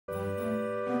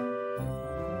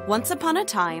Once upon a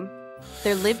time,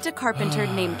 there lived a carpenter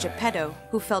named Geppetto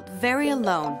who felt very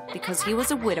alone because he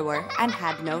was a widower and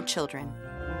had no children.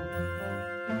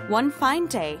 One fine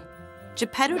day,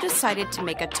 Geppetto decided to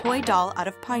make a toy doll out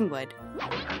of pine wood.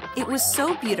 It was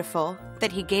so beautiful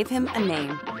that he gave him a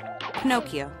name,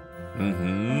 Pinocchio.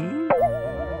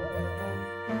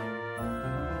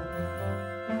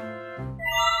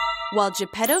 While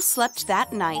Geppetto slept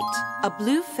that night, a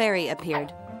blue fairy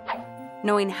appeared.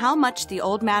 Knowing how much the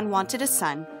old man wanted a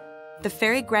son, the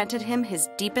fairy granted him his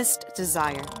deepest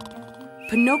desire.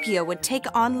 Pinocchio would take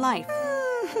on life.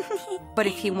 But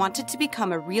if he wanted to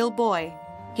become a real boy,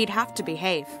 he'd have to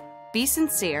behave, be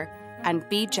sincere, and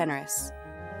be generous.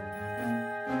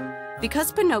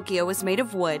 Because Pinocchio was made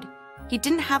of wood, he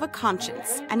didn't have a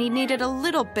conscience, and he needed a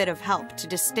little bit of help to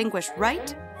distinguish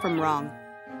right from wrong.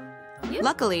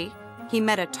 Luckily, he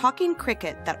met a talking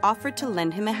cricket that offered to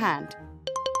lend him a hand.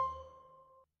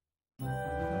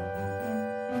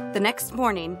 The next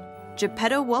morning,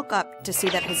 Geppetto woke up to see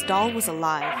that his doll was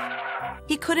alive.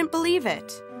 He couldn't believe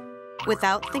it.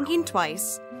 Without thinking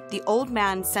twice, the old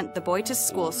man sent the boy to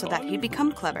school so that he'd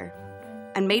become clever,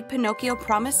 and made Pinocchio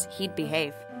promise he'd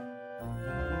behave.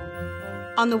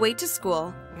 On the way to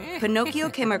school, Pinocchio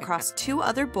came across two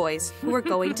other boys who were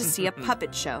going to see a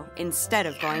puppet show instead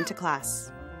of going to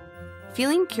class.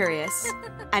 Feeling curious,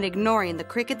 and ignoring the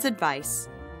cricket's advice,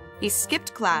 he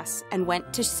skipped class and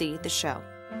went to see the show.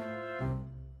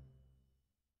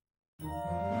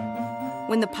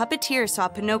 When the puppeteer saw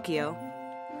Pinocchio,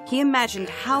 he imagined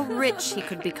how rich he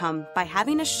could become by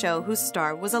having a show whose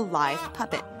star was a live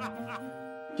puppet.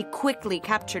 He quickly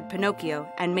captured Pinocchio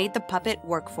and made the puppet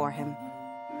work for him.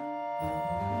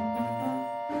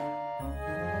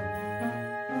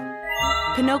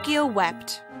 Pinocchio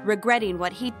wept, regretting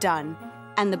what he'd done,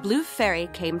 and the blue fairy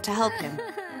came to help him.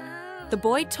 The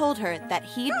boy told her that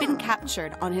he'd been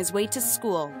captured on his way to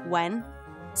school when,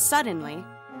 suddenly,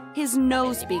 his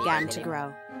nose began to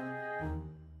grow.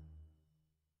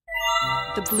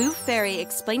 The blue fairy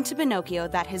explained to Pinocchio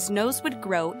that his nose would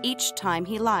grow each time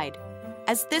he lied,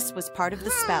 as this was part of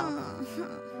the spell.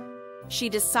 She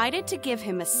decided to give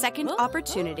him a second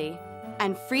opportunity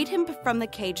and freed him from the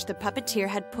cage the puppeteer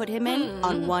had put him in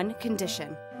on one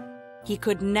condition. He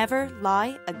could never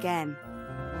lie again.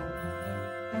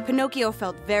 Pinocchio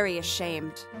felt very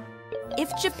ashamed.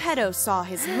 If Geppetto saw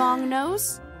his long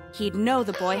nose, he'd know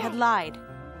the boy had lied.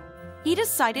 He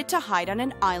decided to hide on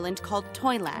an island called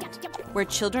Toyland, where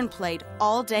children played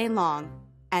all day long,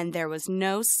 and there was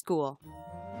no school.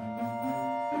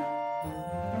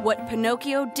 What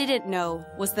Pinocchio didn't know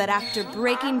was that after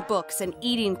breaking books and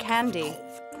eating candy,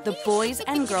 the boys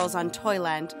and girls on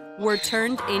Toyland were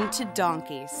turned into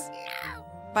donkeys.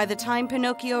 By the time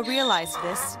Pinocchio realized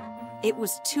this, it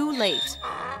was too late.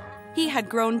 He had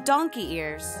grown donkey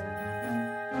ears.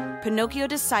 Pinocchio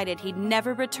decided he'd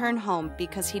never return home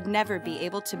because he'd never be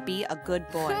able to be a good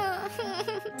boy.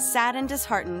 Sad and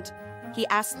disheartened, he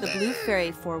asked the blue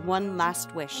fairy for one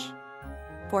last wish,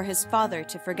 for his father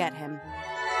to forget him.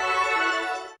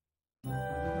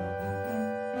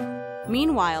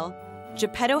 Meanwhile,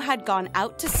 Geppetto had gone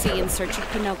out to sea in search of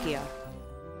Pinocchio.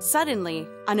 Suddenly,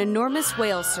 an enormous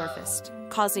whale surfaced,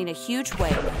 causing a huge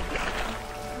wave.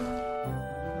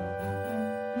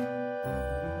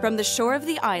 From the shore of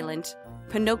the island,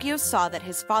 Pinocchio saw that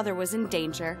his father was in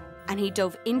danger, and he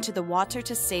dove into the water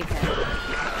to save him.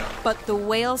 But the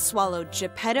whale swallowed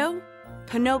Geppetto,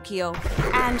 Pinocchio,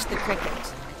 and the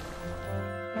cricket.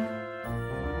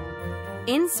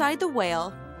 Inside the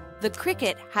whale, the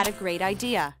cricket had a great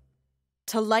idea: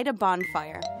 to light a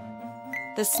bonfire.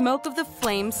 The smoke of the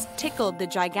flames tickled the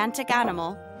gigantic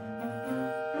animal,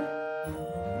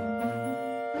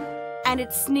 and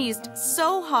it sneezed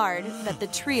so hard that the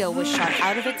trio was shot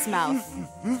out of its mouth.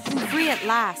 Free at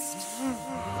last.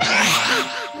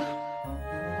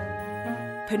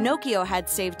 Pinocchio had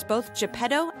saved both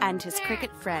Geppetto and his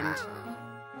cricket friend.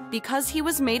 Because he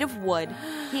was made of wood,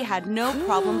 he had no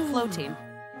problem floating.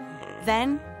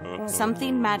 Then,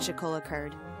 something magical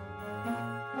occurred.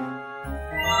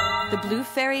 The blue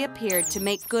fairy appeared to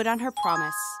make good on her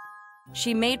promise.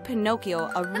 She made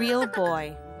Pinocchio a real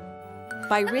boy.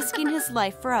 By risking his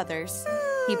life for others,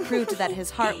 he proved that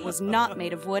his heart was not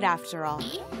made of wood after all.